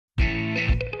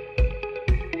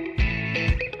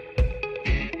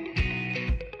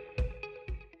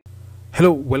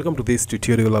Hello, welcome to this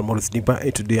tutorial. I'm Morris Nipa,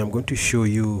 and today I'm going to show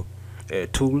you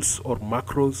tools or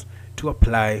macros to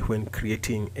apply when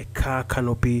creating a car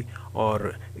canopy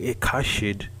or a car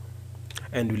shade,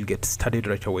 and we'll get started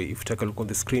right away. If you take a look on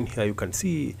the screen here, you can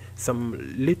see some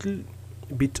little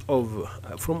bit of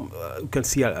you can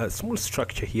see a small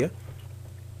structure here,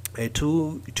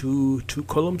 two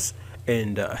columns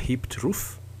and a hipped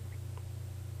roof.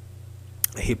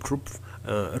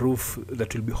 Roof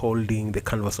that will be holding the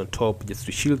canvas on top just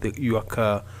to shield your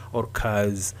car or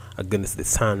cars against the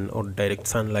sun or direct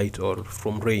sunlight or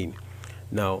from rain.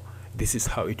 Now this is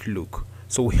how it look.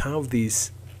 So we have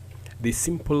this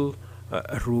simple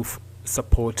roof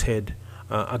supported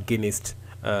against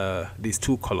these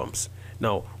two columns.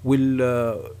 Now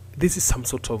this is some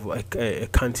sort of like a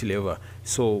cantilever,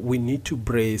 so we need to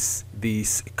brace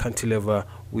this cantilever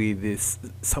with this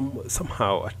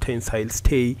somehow a tensile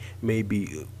stay,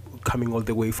 maybe coming all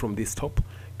the way from this top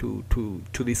to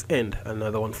this end,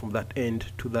 another one from that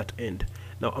end to that end.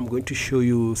 Now I'm going to show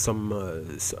you some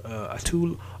a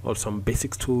tool or some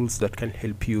basic tools that can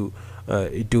help you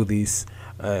do this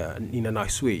in a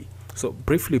nice way. So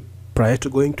briefly, prior to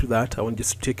going to that, I want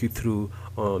just to take you through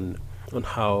on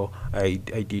how I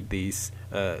did this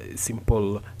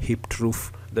simple hipped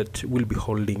roof that will be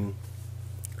holding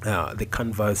the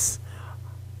canvas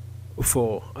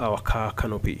for our car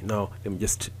canopy. Now let me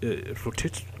just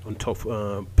rotate on top,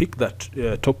 pick that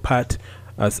top part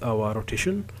as our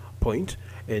rotation point,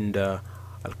 and I'll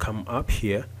come up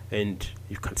here, and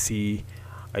you can see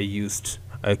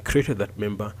I created that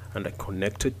member and I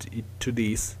connected it to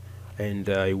this, and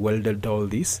I welded all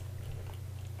this.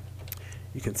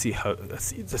 You can see how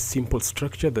it's a simple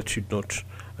structure that should not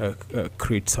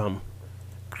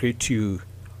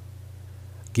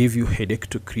give you headache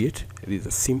to create. It is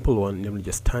a simple one. Let me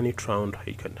just turn it around.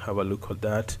 You can have a look at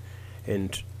that,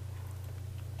 and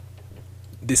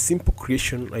this simple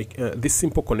creation, like this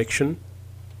simple connection,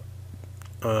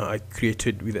 I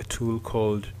created with a tool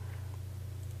called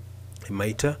a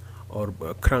miter or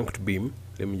a cranked beam.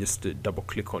 Let me just double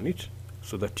click on it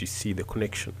so that you see the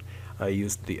connection. I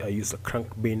used a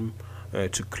crank beam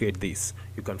to create this.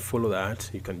 You can follow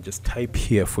that. You can just type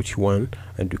here 41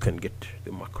 and you can get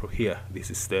the macro here.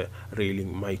 This is the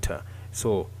railing miter.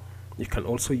 So you can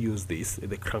also use this,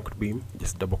 the crank beam.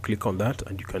 Just double click on that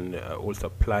and you can also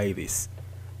apply this,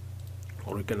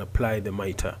 or you can apply the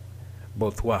miter.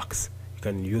 Both works.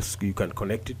 You can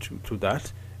connect it to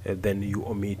that, and then you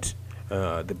omit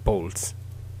the bolts.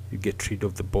 You get rid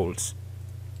of the bolts.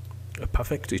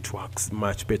 Perfect. It works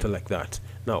much better like that.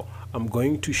 Now I'm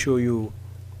going to show you,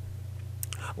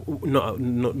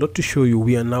 not to show you,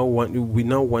 we now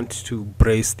want to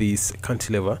brace this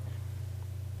cantilever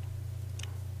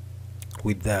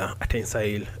with a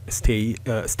tensile stay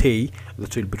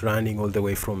that will be running all the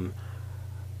way from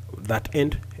that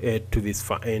end to this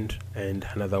far end, and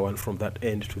another one from that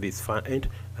end to this far end.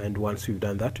 And once we've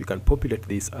done that, we can populate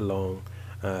this along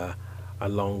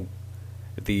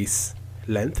this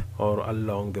length or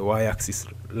along the y-axis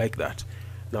like that.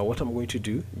 Now what I'm going to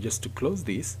do, just to close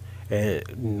this,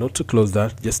 not to close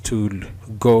that, just to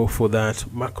go for that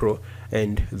macro,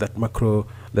 and that macro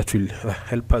that will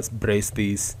help us brace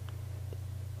this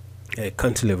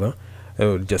cantilever. I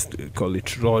will just call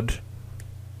it rod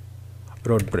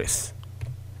brace,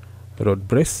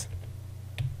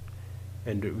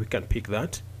 and we can pick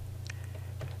that.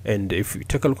 And if we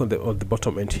take a look on the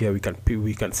bottom end here, we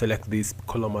can select this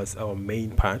column as our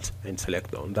main part and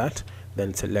select on that,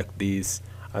 then select this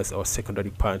as our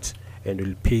secondary part, and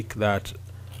we'll pick that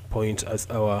point as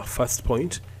our first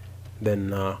point. Then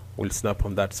we'll snap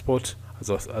on that spot as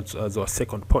our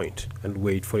second point and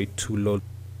wait for it to load.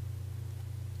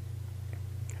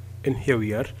 And here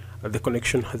we are. The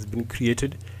connection has been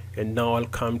created, and now I'll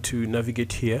come to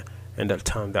navigate here and I'll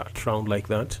turn that around like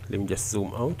that. Let me just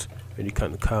zoom out, and you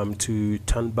can come to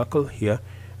Turnbuckle here,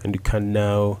 and you can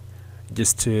now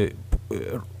just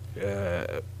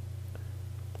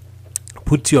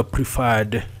put your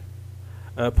preferred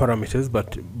parameters,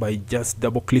 but by just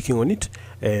double clicking on it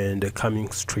and coming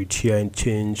straight here and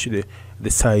change the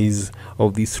size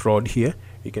of this rod here.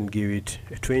 You can give it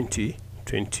a 20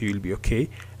 will be okay,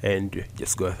 and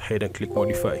just go ahead and click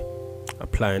modify,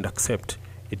 apply and accept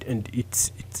it, and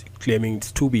it's claiming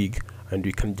it's too big, and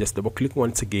we can just double click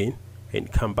once again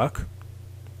and come back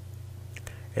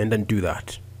and undo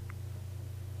that,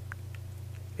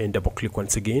 and double click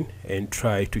once again and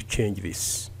try to change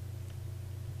this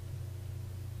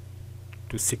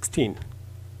to 16.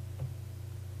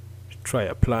 Try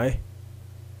apply,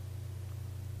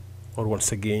 or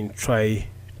once again try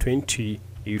 20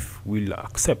 if we'll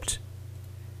accept.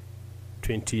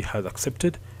 20 has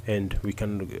accepted, and we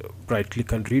can right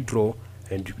click and redraw,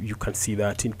 and you can see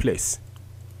that in place.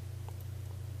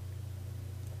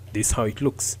 This is how it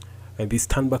looks. And this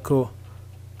turnbuckle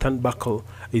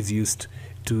is used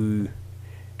to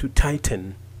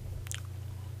tighten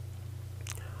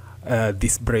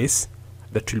this brace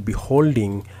that will be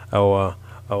holding or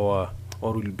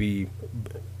will be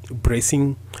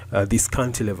bracing this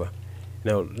cantilever.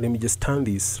 Now let me just turn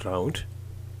this round.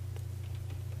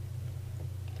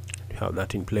 Have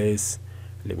that in place.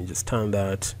 Let me just turn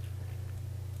that,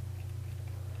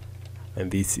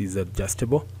 and this is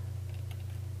adjustable.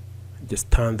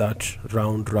 Just turn that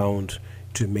round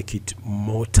to make it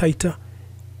more tighter.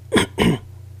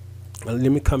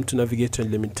 Let me come to Navigator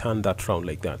and let me turn that round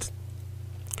like that.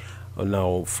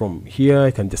 Now from here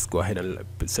I can just go ahead and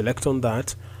select on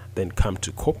that, then come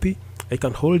to copy. I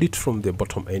can hold it from the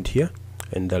bottom end here,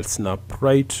 and I'll snap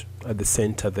right at the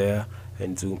center there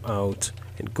and zoom out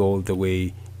and go all the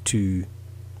way to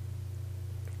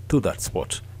that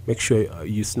spot. Make sure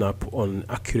you snap on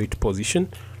accurate position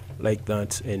like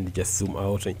that, and just zoom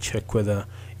out and check whether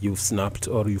you've snapped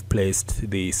or you've placed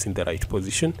this in the right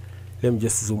position. Let me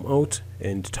just zoom out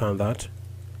and turn that,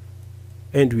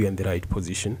 and we're in the right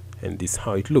position, and this is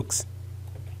how it looks.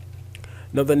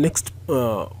 Now the next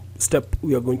step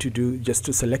we are going to do, just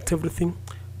to select everything,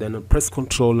 then I'll press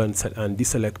Ctrl and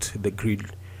deselect the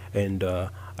grid, and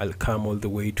I'll come all the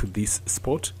way to this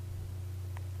spot,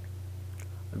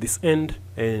 this end,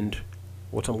 and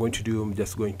what I'm going to do, I'm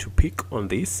just going to pick on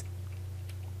this,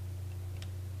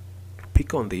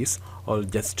 or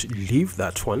just leave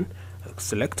that one.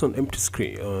 Select on empty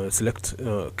screen,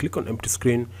 click on empty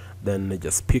screen, then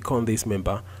just pick on this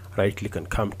member, right click and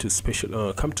come to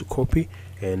copy,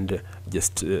 and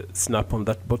just snap on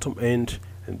that bottom end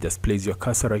and just place your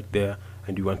cursor right there,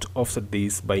 and you want to offset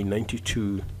this by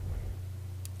 90.2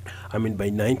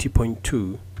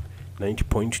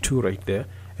 right there,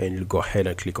 and you'll go ahead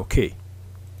and click OK.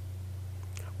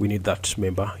 We need that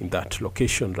member in that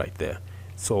location right there.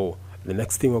 So the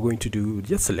next thing we're going to do,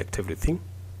 just select everything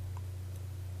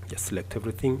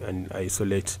and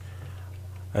isolate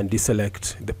and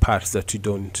deselect the parts that you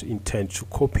don't intend to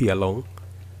copy along,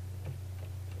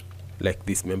 like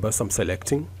these members I'm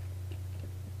selecting.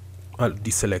 I'll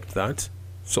deselect that,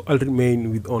 so I'll remain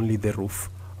with only the roof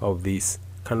of this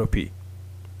canopy.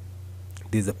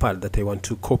 This is the part that I want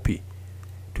to copy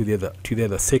to the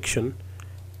other section,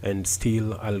 and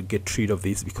still I'll get rid of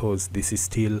this because this is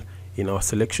still in our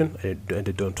selection, and I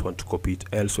don't want to copy it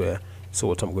elsewhere. So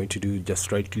what I'm going to do,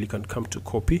 just right click and come to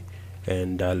copy,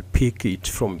 and I'll pick it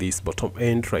from this bottom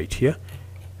end right here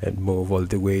and move all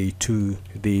the way to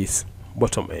this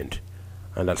bottom end,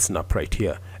 and I'll snap right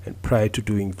here. And prior to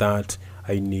doing that,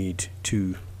 I need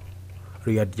to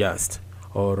readjust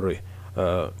or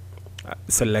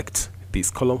select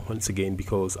this column once again,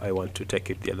 because I want to take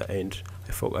it the other end.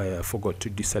 I forgot to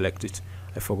deselect it.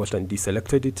 I forgot and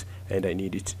deselected it, and I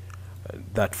need it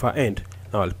that far end.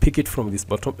 Now I'll pick it from this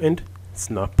bottom end,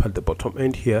 snap at the bottom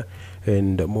end here,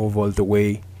 and move all the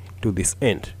way to this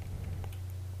end,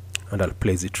 and I'll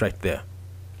place it right there.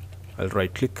 I'll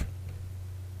right click,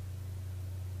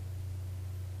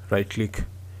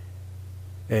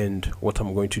 and what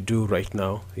I'm going to do right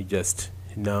now is just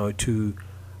now to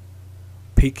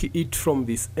pick it from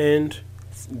this end,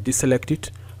 deselect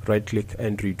it, right click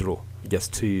and redraw,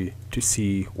 just to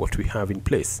see what we have in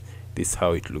place. This is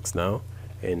how it looks now,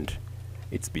 and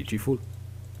it's beautiful.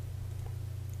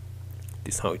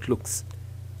 This is how it looks.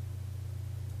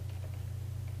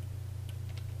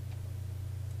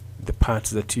 The parts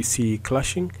that you see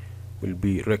clashing will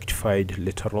be rectified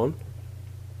later on,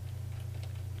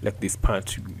 like this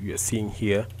part you are seeing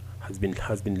here has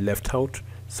been left out.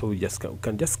 So we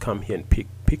can just come here and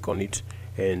pick on it,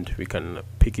 and we can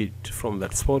pick it from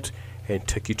that spot and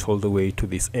take it all the way to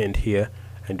this end here,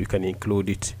 and we can include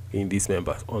it in these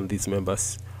members, on these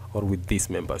members, or with these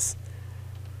members.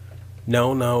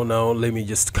 Now let me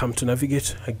just come to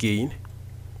Navigate again,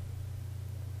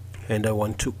 and I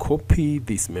want to copy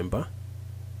this member.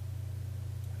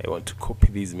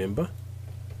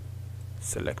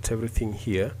 Select everything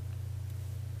here.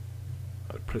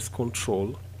 I'll press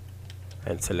Ctrl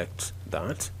and select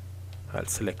that. I'll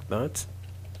select that.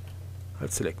 I'll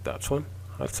select that one.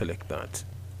 I'll select that.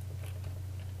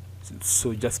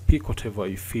 So just pick whatever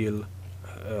you feel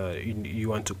you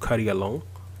want to carry along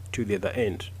to the other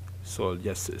end. So I'll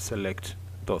just select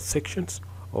those sections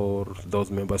or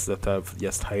those members that I've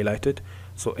just highlighted.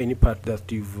 So any part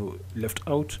that you've left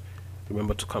out,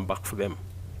 remember to come back for them.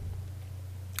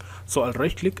 So I'll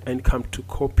right click and come to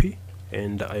copy,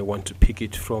 and I want to pick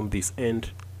it from this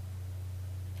end.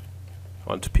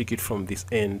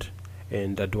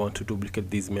 and I don't want to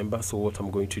duplicate these members. So what I'm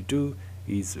going to do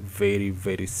is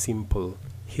very simple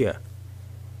here.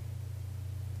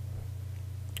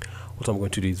 What I'm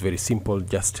going to do is very simple.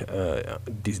 Just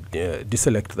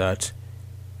deselect that,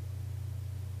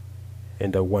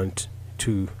 and I want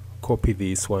to copy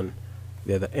this one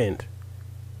the other end.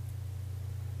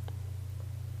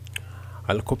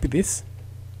 I'll copy this,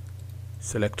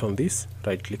 select on this,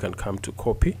 right click and come to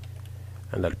copy,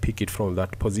 and I'll pick it from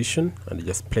that position and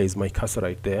just place my cursor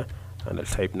right there, and I'll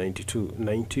type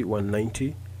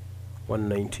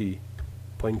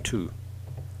 190.2,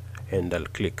 and I'll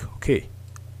click OK.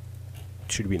 It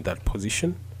should be in that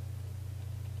position.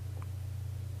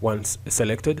 Once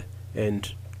selected,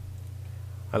 and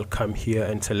I'll come here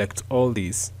and select all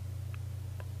these,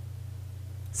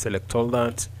 select all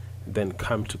that, then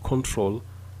come to control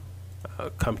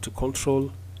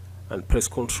and press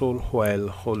control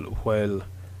while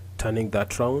turning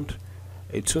that round.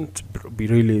 It shouldn't be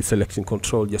really selecting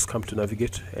control, just come to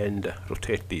navigate and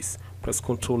rotate this. Press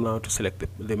control now to select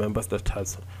the members that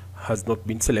has not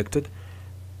been selected,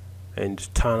 and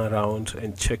turn around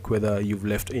and check whether you've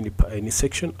left any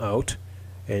section out,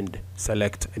 and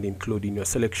select and include in your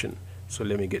selection. So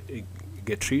let me get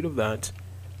rid of that,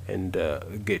 and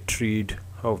get rid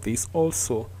of this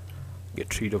also,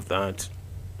 get rid of that,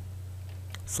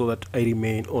 so that I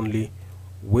remain only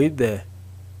with the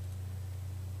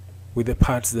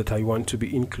parts that I want to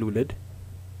be included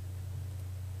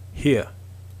here.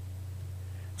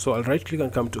 So I'll right click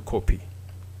and come to copy.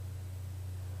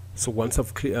 So once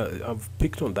I've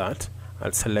picked on that,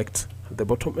 I'll select the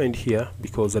bottom end here,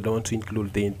 because I don't want to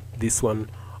include this one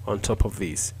on top of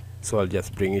this. So I'll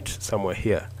just bring it somewhere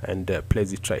here and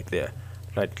place it right there.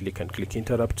 Right click and click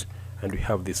interrupt, and we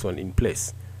have this one in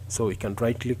place. So we can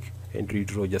right click and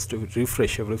redraw just to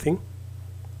refresh everything,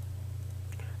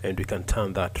 and we can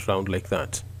turn that round like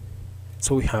that.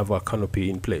 So we have our canopy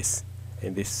in place,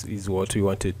 and this is what we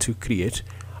wanted to create,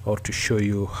 or to show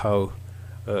you how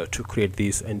to create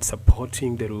this, and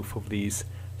supporting the roof of this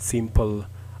simple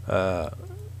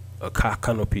car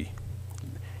canopy.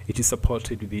 It is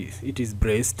supported with this, it is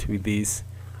braced with this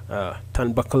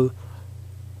turnbuckle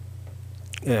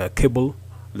cable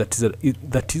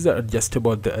that is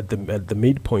adjustable at the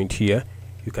midpoint here.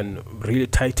 You can really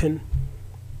tighten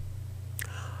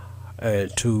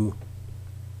to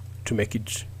make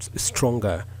it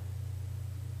stronger.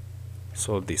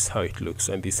 So this how it looks,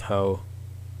 and this how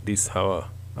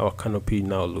our canopy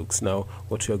now looks. Now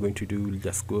what we are going to do, we'll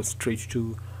just go straight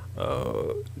to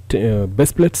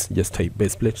base plates. Just type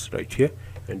base plates right here,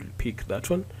 and we'll pick that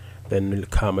one. Then we'll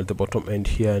come at the bottom end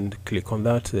here and click on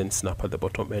that, then snap at the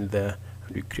bottom end there,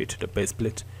 and we created a base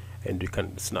plate. And you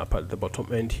can snap at the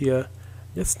bottom end here,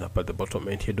 just snap at the bottom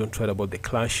end here. Don't worry about the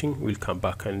clashing, we'll come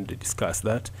back and discuss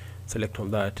that. Select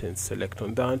on that, and select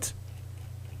on that,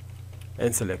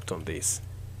 and select on this.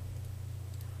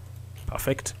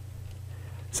 Perfect.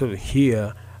 So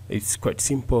here it's quite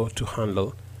simple to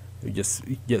handle. You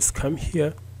just come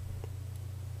here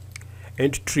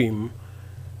and trim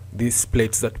these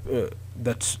plates that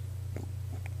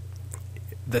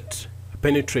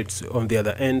penetrates on the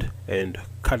other end, and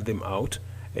cut them out,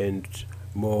 and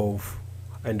move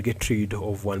and get rid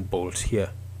of one bolt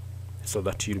here, so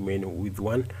that you remain with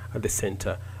one at the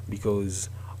center, because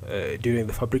during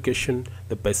the fabrication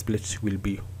the base plate will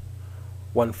be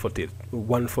one that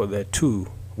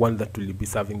will be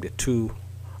serving the two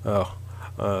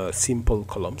simple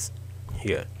columns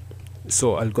here.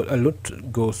 So I'll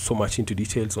not go so much into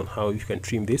details on how you can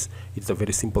trim this. It's a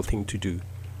very simple thing to do.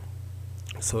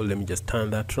 So let me just turn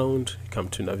that round, come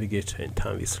to navigate and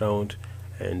turn this round,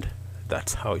 and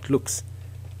that's how it looks.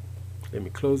 Let me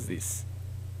close this.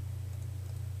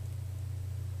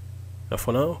 Now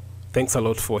for now, thanks a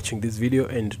lot for watching this video,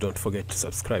 and don't forget to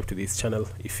subscribe to this channel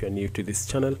if you're new to this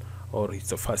channel, or it's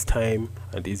the first time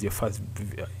and is the first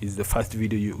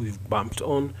video you've bumped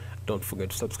on. Don't forget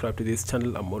to subscribe to this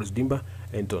channel. I'm Morris Dimba,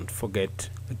 and don't forget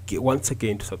once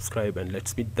again to subscribe, and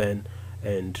let's meet then,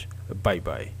 and bye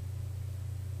bye.